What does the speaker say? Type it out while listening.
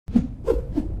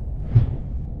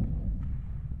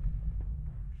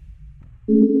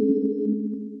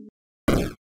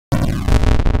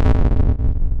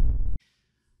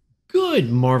Good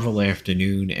Marvel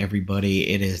afternoon, everybody.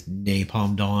 It is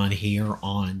Napalm Dawn here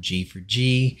on G for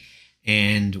G,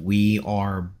 and we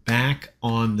are back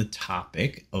on the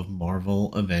topic of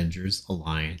Marvel Avengers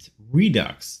Alliance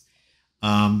Redux. You're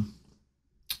going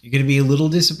to be a little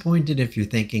disappointed if you're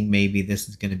thinking maybe this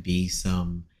is going to be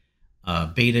some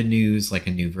beta news, like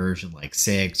a new version like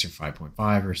 6 or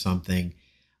 5.5 or something.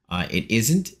 It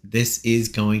isn't. This is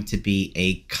going to be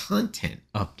a content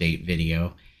update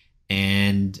video.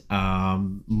 And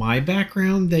my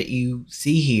background that you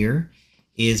see here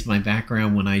is my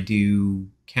background when I do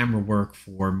camera work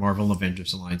for Marvel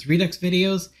Avengers Alliance Redux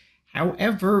videos.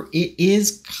 However, it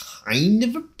is kind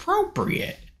of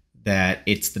appropriate that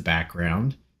it's the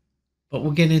background, but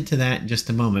we'll get into that in just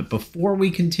a moment. Before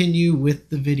we continue with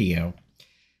the video,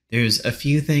 there's a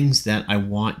few things that I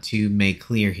want to make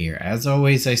clear here. As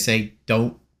always, I say,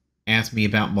 don't ask me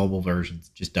about mobile versions.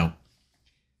 Just don't.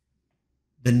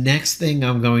 The next thing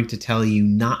I'm going to tell you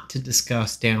not to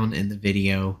discuss down in the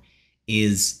video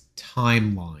is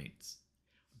timelines.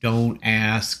 Don't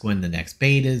ask when the next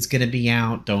beta is going to be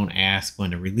out. Don't ask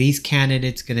when a release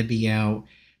candidate's going to be out.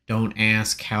 Don't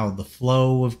ask how the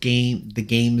flow of the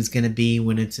game is going to be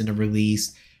when it's in a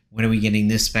release. When are we getting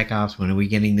this Spec Ops? When are we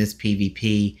getting this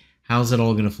PvP? How's it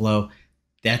all going to flow?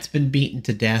 That's been beaten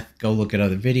to death. Go look at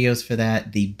other videos for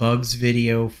that. The bugs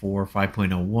video for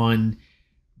 5.01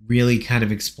 really kind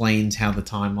of explains how the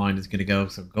timeline is going to go.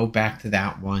 So go back to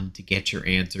that one to get your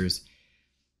answers.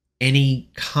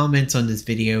 Any comments on this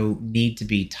video need to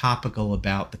be topical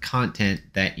about the content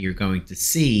that you're going to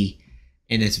see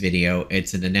in this video.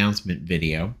 It's an announcement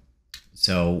video,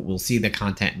 so we'll see the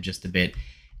content in just a bit.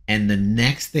 And the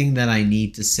next thing that I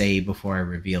need to say before I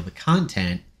reveal the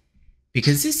content,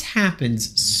 because this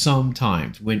happens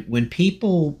sometimes when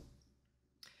people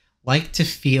like to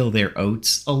feel their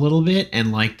oats a little bit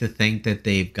and like to think that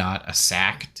they've got a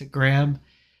sack to grab,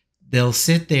 they'll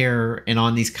sit there and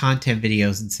on these content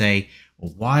videos and say,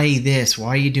 well, why this? Why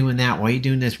are you doing that? Why are you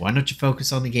doing this? Why don't you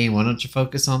focus on the game? Why don't you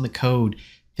focus on the code?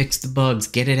 Fix the bugs,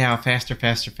 get it out faster,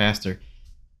 faster, faster.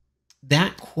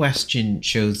 That question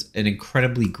shows an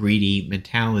incredibly greedy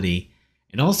mentality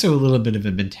and also a little bit of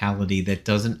a mentality that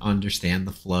doesn't understand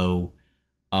the flow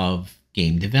of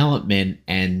game development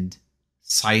and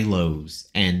silos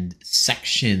and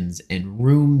sections and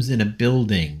rooms in a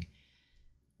building.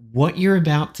 What you're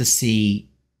about to see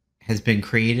has been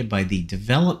created by the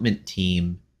development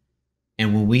team.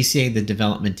 And when we say the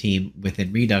development team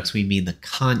within Redux, we mean the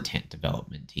content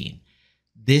development team.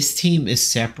 This team is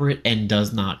separate and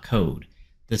does not code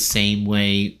the same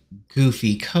way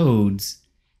Goofy codes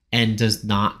and does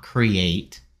not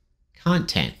create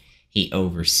content. He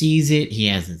oversees it. He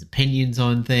has his opinions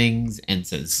on things and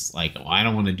says like, oh, I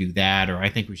don't want to do that, or I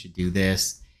think we should do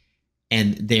this.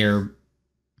 And they're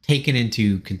taken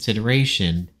into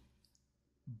consideration,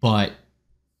 but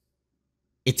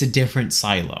it's a different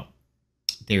silo.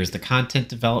 There's the content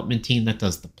development team that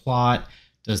does the plot,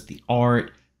 does the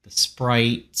art, the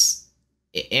sprites,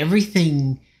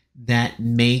 everything that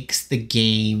makes the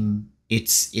game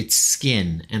its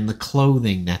skin and the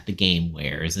clothing that the game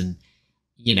wears, and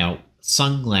you know,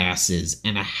 sunglasses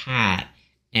and a hat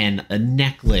and a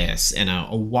necklace and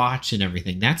a watch and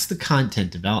everything. That's the content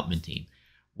development team.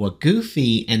 What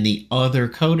Goofy and the other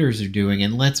coders are doing,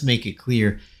 and let's make it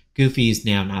clear, Goofy is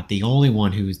now not the only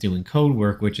one who is doing code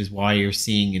work, which is why you're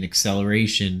seeing an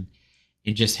acceleration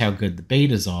in just how good the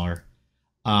betas are.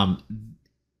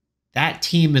 That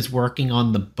team is working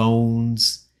on the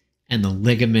bones and the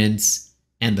ligaments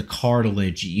and the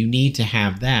cartilage. You need to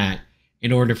have that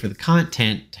in order for the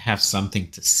content to have something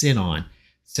to sit on.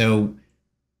 So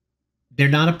they're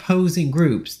not opposing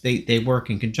groups. They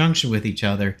work in conjunction with each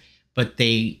other, but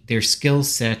their skill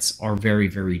sets are very,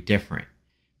 very different.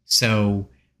 So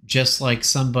just like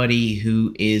somebody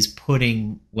who is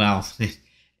putting, well,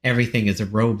 everything is a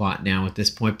robot now at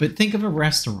this point, but think of a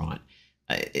restaurant.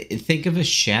 Think of a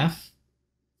chef,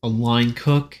 a line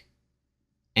cook,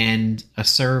 and a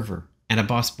server, and a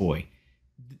busboy.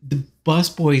 The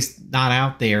busboy's not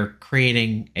out there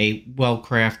creating a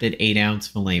well-crafted 8-ounce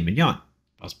filet mignon.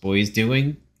 Busboy is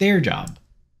doing their job.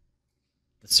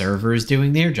 The server is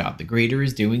doing their job. The greeter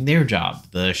is doing their job.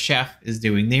 The chef is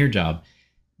doing their job.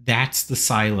 That's the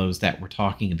silos that we're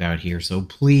talking about here. So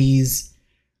please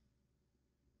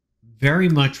very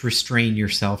much restrain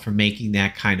yourself from making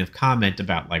that kind of comment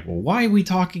about like, well, why are we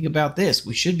talking about this?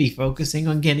 We should be focusing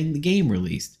on getting the game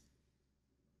released.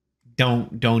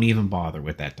 Don't even bother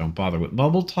with that. Don't bother with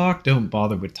mobile talk. Don't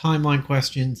bother with timeline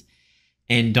questions.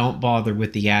 And don't bother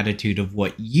with the attitude of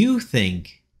what you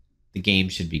think the game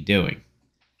should be doing.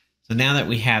 So now that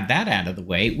we have that out of the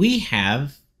way, we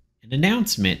have an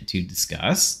announcement to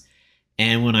discuss.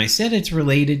 And when I said it's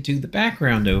related to the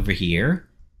background over here,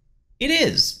 it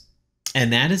is.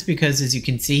 And that is because, as you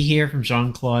can see here from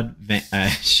Jean-Claude,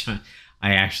 I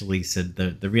actually said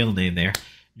the real name there.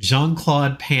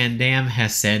 Jean-Claude Van Damme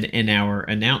has said in our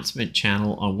announcement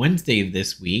channel on Wednesday of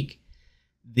this week,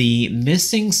 the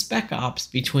missing Spec Ops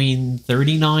between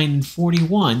 39 and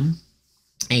 41,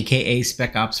 aka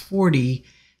Spec Ops 40,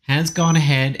 has gone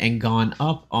ahead and gone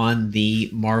up on the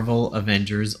Marvel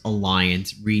Avengers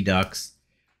Alliance Redux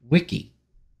wiki.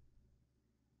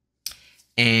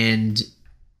 And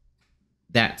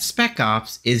that Spec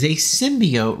Ops is a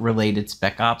symbiote-related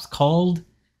Spec Ops called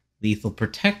Lethal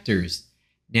Protectors.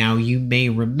 Now, you may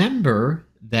remember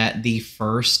that the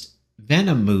first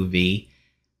Venom movie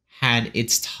had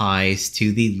its ties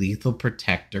to the Lethal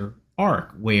Protector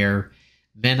arc, where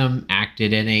Venom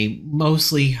acted in a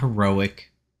mostly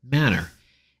heroic manner.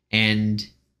 And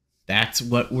that's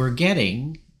what we're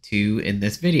getting to in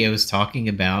this video, is talking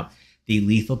about the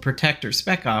Lethal Protector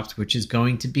Spec Ops, which is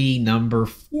going to be number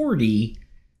 40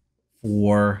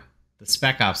 for the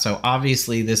Spec Ops. So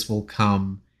obviously this will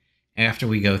come after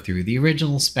we go through the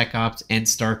original Spec Ops and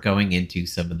start going into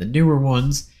some of the newer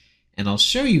ones. And I'll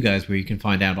show you guys where you can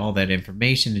find out all that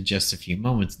information in just a few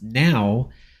moments. Now,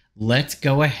 let's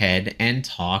go ahead and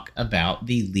talk about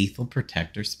the Lethal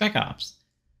Protector Spec Ops.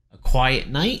 A quiet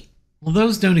night? Well,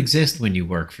 those don't exist when you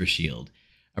work for S.H.I.E.L.D.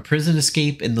 A prison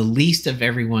escape is the least of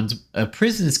everyone's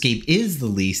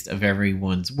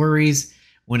worries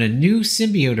when a new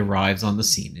symbiote arrives on the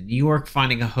scene in New York,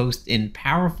 finding a host in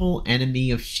powerful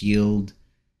enemy of S.H.I.E.L.D.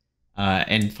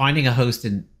 In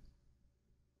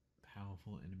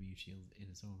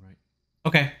its own right.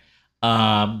 Okay.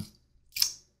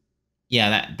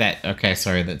 Okay,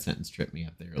 sorry, that sentence tripped me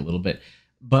up there a little bit.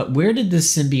 But where did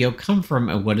this symbiote come from,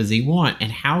 and what does he want,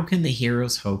 and how can the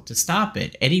heroes hope to stop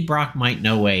it? Eddie Brock might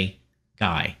know a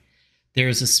guy.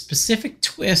 There's a specific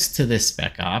twist to this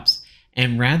Spec Ops,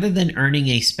 and rather than earning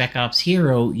a Spec Ops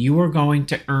hero, you are going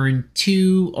to earn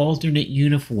 2 alternate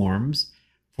uniforms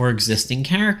for existing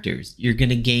characters. You're going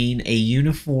to gain a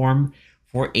uniform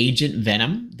for Agent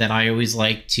Venom that I always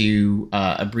like to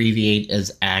abbreviate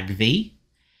as AGV.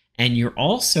 And you're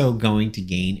also going to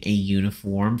gain a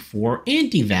uniform for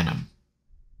Anti-Venom,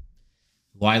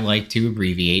 who I like to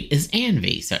abbreviate as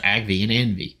ANVI, so AGV and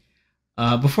ANVI.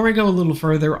 Before I go a little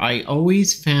further, I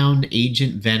always found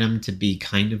Agent Venom to be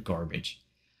kind of garbage.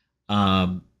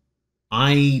 At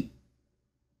the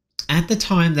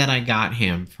time that I got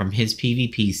him from his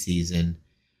PvP season,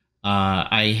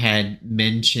 I had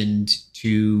mentioned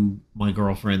to my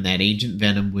girlfriend that Agent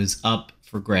Venom was up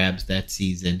for grabs that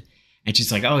season. And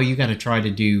she's like, oh, you got to try to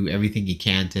do everything you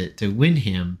can to win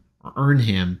him or earn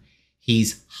him.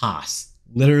 He's Haas.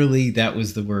 Literally, that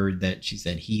was the word that she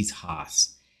said. He's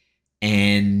Haas.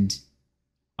 And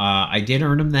I did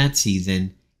earn him that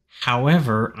season.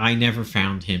 However, I never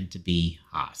found him to be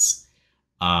Haas.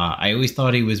 I always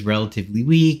thought he was relatively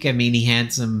weak. I mean, he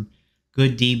had some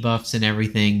good debuffs and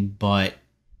everything, but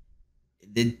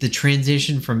the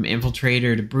transition from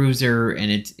Infiltrator to Bruiser,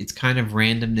 and it's kind of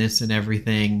randomness and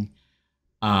everything.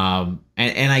 And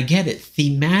I get it.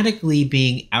 Thematically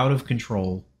being out of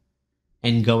control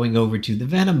and going over to the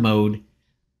Venom mode,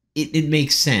 it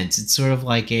makes sense. It's sort of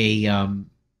like a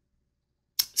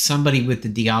somebody with the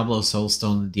Diablo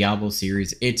Soulstone, the Diablo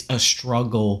series. It's a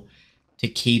struggle to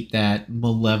keep that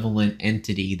malevolent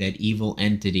entity, that evil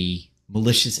entity,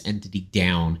 malicious entity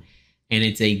down. And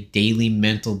it's a daily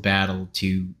mental battle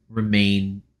to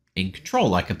remain in control,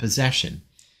 like a possession.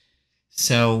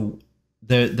 So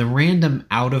the random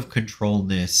out of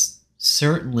controlness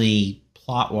certainly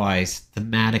plot-wise,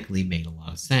 thematically made a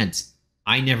lot of sense.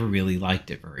 I never really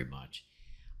liked it very much.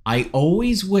 I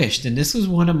always wished, and this was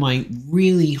one of my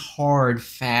really hard,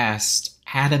 fast,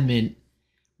 adamant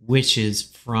wishes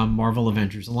from Marvel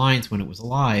Avengers Alliance when it was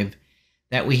alive,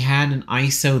 that we had an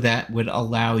ISO that would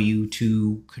allow you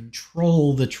to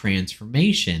control the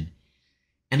transformation.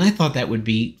 And I thought that would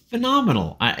be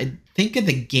phenomenal. I think of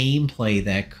the gameplay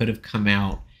that could have come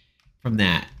out from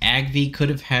that. AGV could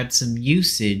have had some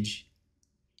usage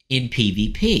in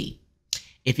PvP.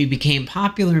 If he became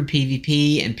popular in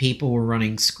PvP and people were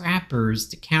running scrappers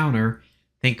to counter,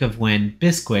 think of when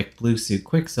Bisquick, Blue Suit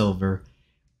Quicksilver,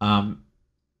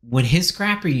 when his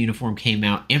scrapper uniform came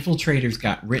out, infiltrators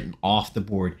got written off the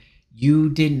board. You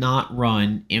did not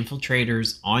run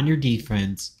infiltrators on your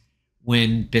defense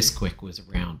when Bisquick was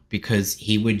around because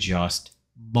he would just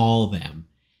maul them.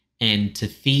 And to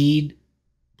feed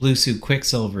Blue Suit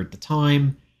Quicksilver at the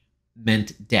time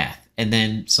meant death. And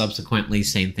then subsequently,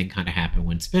 same thing kind of happened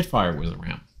when Spitfire was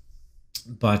around.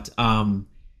 But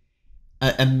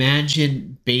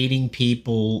Imagine baiting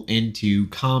people into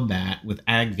combat with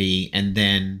AgV and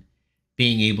then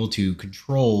being able to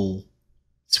control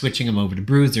switching them over to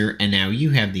Bruiser, and now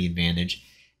you have the advantage.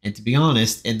 And to be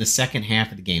honest, in the second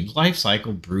half of the game's life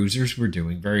cycle, Bruisers were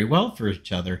doing very well for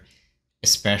each other,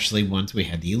 especially once we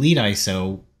had the Elite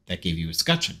ISO that gave you a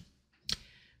scutcheon.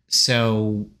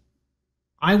 So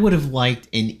I would have liked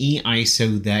an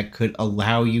E-ISO that could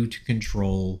allow you to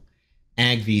control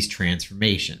AgV's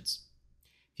transformations.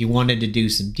 If you wanted to do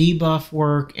some debuff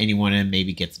work and you want to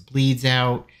maybe get some bleeds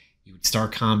out, you would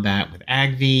start combat with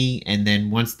AgV, and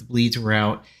then once the bleeds were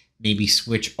out, maybe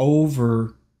switch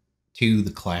over to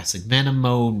the classic Venom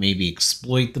mode, maybe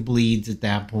exploit the bleeds at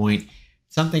that point.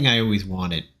 Something I always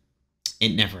wanted. It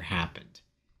never happened.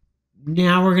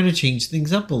 Now we're going to change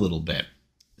things up a little bit.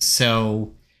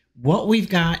 So what we've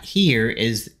got here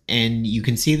is, and you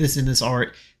can see this in this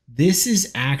art, this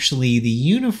is actually the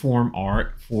uniform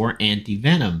art for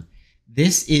Anti-Venom.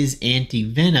 This is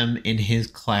Anti-Venom in his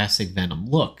classic Venom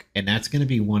look, and that's going to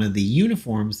be one of the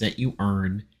uniforms that you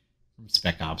earn from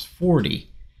Spec Ops 40.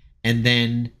 And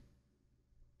then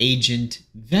Agent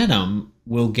Venom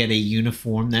will get a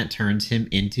uniform that turns him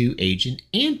into Agent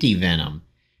Anti-Venom,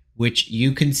 which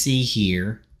you can see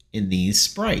here in these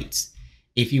sprites.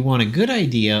 If you want a good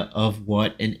idea of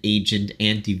what an Agent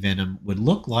Anti-Venom would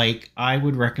look like, I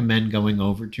would recommend going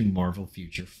over to Marvel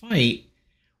Future Fight,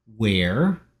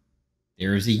 where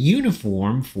there is a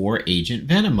uniform for Agent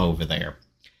Venom over there.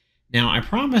 Now, I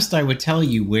promised I would tell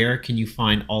you where can you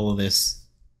find all of this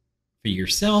for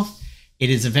yourself. It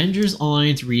is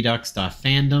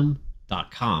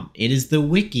AvengersAllianceRedux.fandom.com. It is the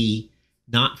wiki,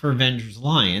 not for Avengers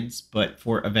Alliance, but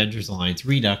for Avengers Alliance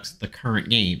Redux, the current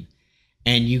game.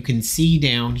 And you can see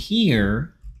down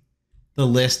here the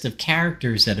list of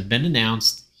characters that have been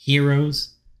announced,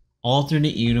 heroes,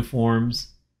 alternate uniforms,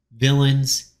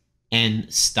 villains,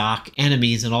 and stock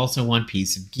enemies, and also one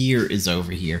piece of gear is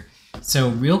over here. So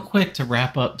real quick to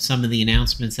wrap up some of the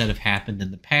announcements that have happened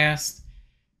in the past.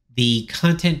 The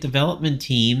content development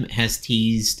team has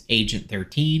teased Agent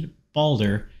 13,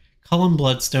 Balder, Cullen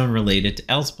Bloodstone related to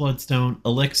Else Bloodstone,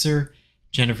 Elixir,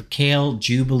 Jennifer Kale,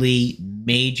 Jubilee,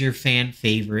 major fan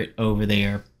favorite over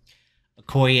there,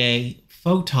 Okoye,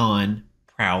 Photon,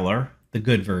 Prowler, the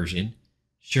good version,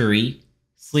 Shuri,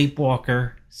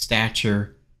 Sleepwalker,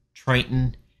 Stature,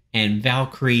 Triton, and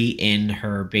Valkyrie in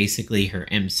her, basically her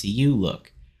MCU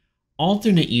look.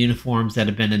 Alternate uniforms that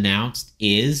have been announced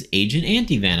is Agent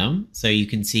Anti-Venom, so you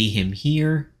can see him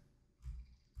here.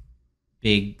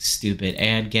 Big stupid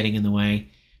ad getting in the way.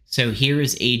 So here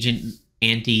is Agent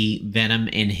Anti-Venom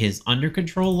in his under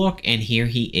control look, and here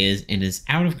he is in his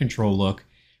out of control look,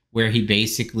 where he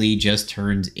basically just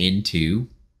turns into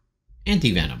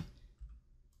Anti-Venom.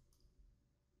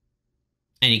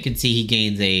 And you can see he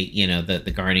gains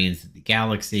the Guardians of the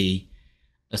Galaxy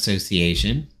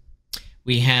Association.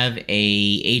 We have a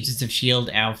Agents of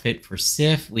S.H.I.E.L.D. outfit for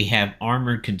Sif. We have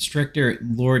Armored Constrictor.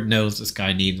 Lord knows this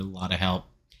guy needed a lot of help.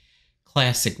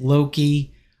 Classic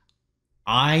Loki.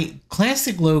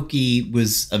 Classic Loki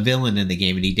was a villain in the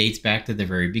game, and he dates back to the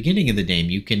very beginning of the game.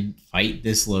 You can fight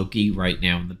this Loki right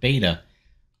now in the beta.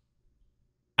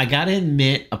 I gotta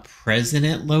admit, a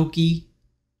President Loki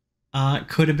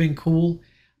could have been cool.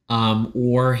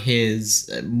 Or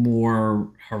his more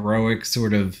heroic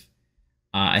sort of,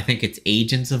 I think it's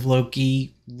Agents of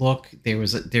Loki look.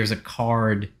 There's a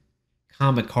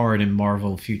comic card in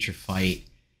Marvel Future Fight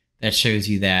that shows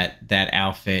you that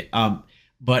outfit.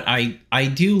 But I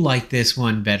do like this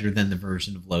one better than the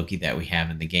version of Loki that we have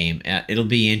in the game. It'll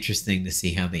be interesting to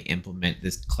see how they implement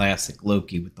this classic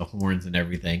Loki with the horns and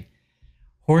everything.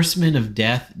 Horseman of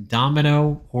Death,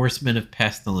 Domino. Horseman of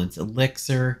Pestilence,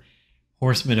 Elixir.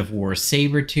 Horseman of War,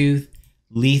 Sabretooth.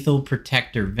 Lethal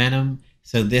Protector, Venom.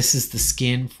 So this is the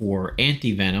skin for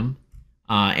Anti-Venom.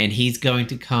 And he's going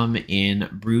to come in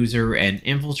Bruiser and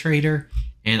Infiltrator.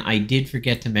 And I did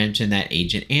forget to mention that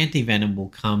Agent Anti-Venom will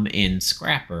come in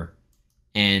Scrapper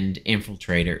and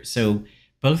Infiltrator. So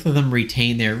both of them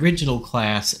retain their original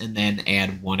class and then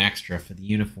add one extra for the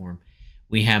uniform.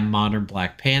 We have Modern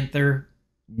Black Panther,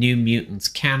 New Mutants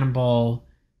Cannonball,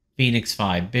 Phoenix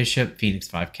 5 Bishop, Phoenix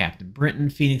 5 Captain Britain,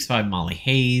 Phoenix 5 Molly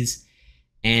Hayes,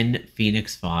 and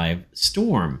Phoenix 5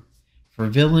 Storm. For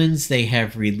villains, they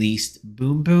have released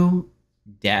Boom Boom,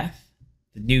 Death,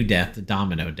 the new Death, the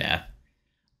Domino Death,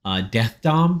 Death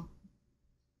Dom.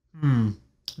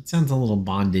 It sounds a little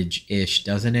bondage-ish,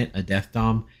 doesn't it? A Death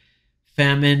Dom.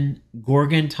 Famine,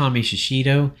 Gorgon, Tommy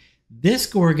Shishido. This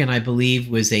Gorgon, I believe,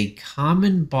 was a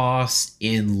common boss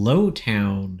in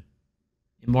Lowtown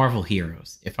in Marvel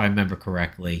Heroes, if I remember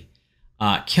correctly.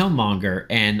 Killmonger,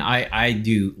 and I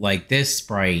do like this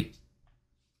sprite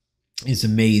is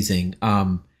amazing.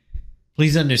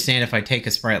 Please understand if I take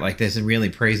a sprite like this and really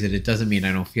praise it, it doesn't mean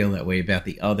I don't feel that way about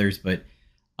the others, but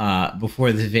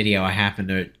before this video, I happened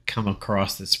to come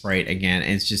across the sprite again,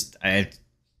 and it's just,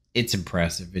 it's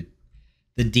impressive.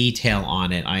 The detail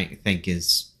on it, I think,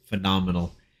 is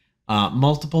phenomenal.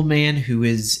 Multiple Man, who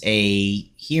is a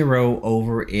hero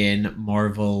over in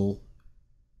Marvel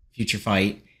Future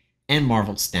Fight and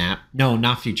Marvel Snap. No,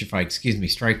 not Future Fight, excuse me,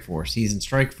 Strike Force. He's in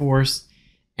Strike Force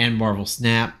and Marvel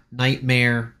Snap.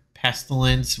 Nightmare,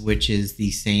 Pestilence, which is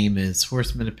the same as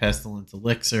Horseman of Pestilence,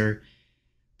 Elixir,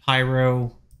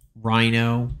 Pyro,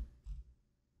 Rhino.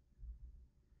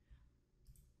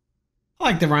 I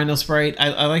like the Rhino sprite.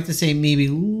 I like to say maybe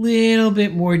a little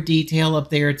bit more detail up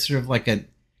there. It's sort of like a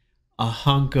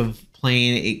hunk of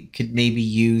plain. It could maybe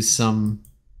use some,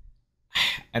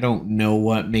 I don't know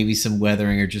what, maybe some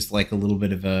weathering or just like a little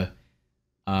bit of a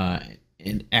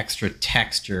an extra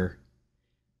texture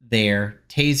there.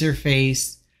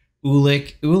 Taserface,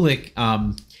 Ulik,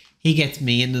 he gets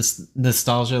me in this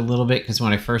nostalgia a little bit because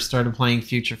when I first started playing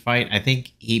Future Fight, I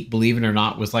think he, believe it or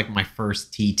not, was like my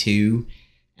first T2,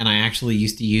 and I actually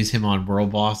used to use him on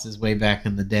world bosses way back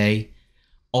in the day.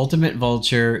 Ultimate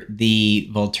Vulture, the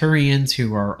Vulturians,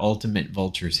 who are Ultimate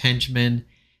Vulture's henchmen,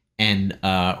 and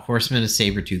Horsemen of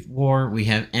Sabretooth War. We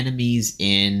have enemies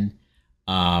in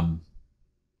Ejotnars,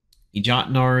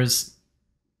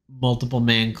 Multiple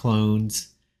Man clones,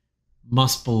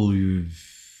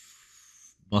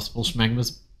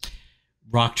 Muspelschmegmas,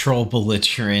 Rock Troll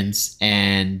Belligerents,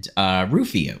 and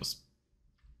Rufios.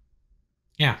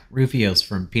 Yeah, Rufios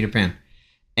from Peter Pan.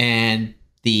 And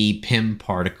the Pym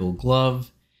Particle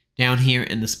Glove. Down here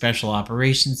in the Special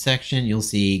Operations section, you'll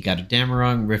see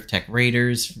Gotterdammerung, Rift Tech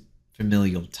Raiders,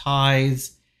 Familial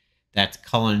Ties. That's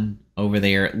Cullen over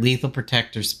there. Lethal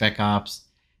Protector, Spec Ops,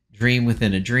 Dream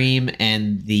Within a Dream,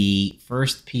 and the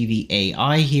first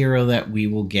PvAI hero that we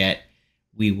will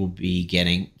be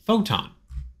getting Photon.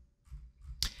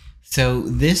 So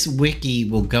this wiki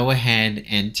will go ahead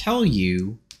and tell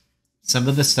you some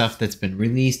of the stuff that's been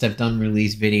released. I've done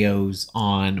release videos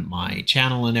on my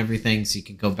channel and everything, so you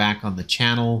can go back on the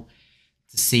channel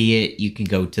to see it. You can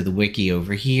go to the wiki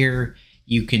over here.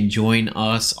 You can join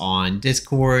us on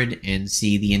Discord and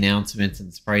see the announcements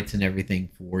and sprites and everything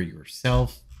for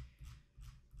yourself.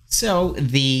 So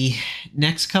the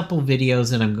next couple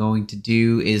videos that I'm going to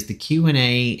do is the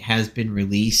Q&A has been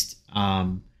released. I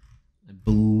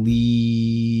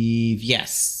believe,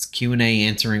 yes, Q&A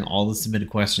answering all the submitted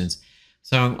questions.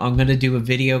 So I'm going to do a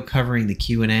video covering the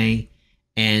Q&A,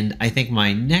 and I think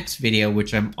my next video,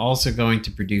 which I'm also going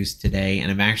to produce today, and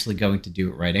I'm actually going to do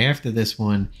it right after this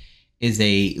one, is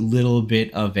a little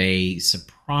bit of a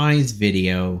surprise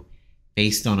video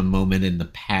based on a moment in the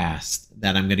past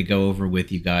that I'm going to go over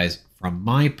with you guys from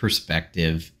my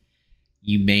perspective.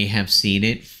 You may have seen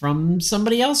it from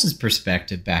somebody else's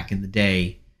perspective back in the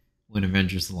day when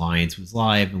Avengers Alliance was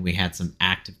live and we had some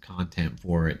active content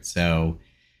for it. So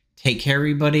take care,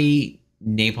 everybody.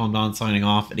 Napalm Don signing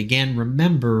off. And again,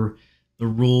 remember the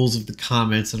rules of the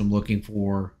comments that I'm looking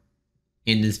for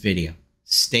in this video.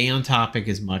 Stay on topic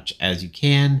as much as you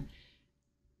can.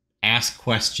 Ask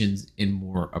questions in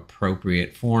more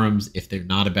appropriate forums if they're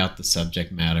not about the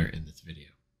subject matter in this video.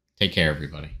 Take care,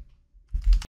 everybody.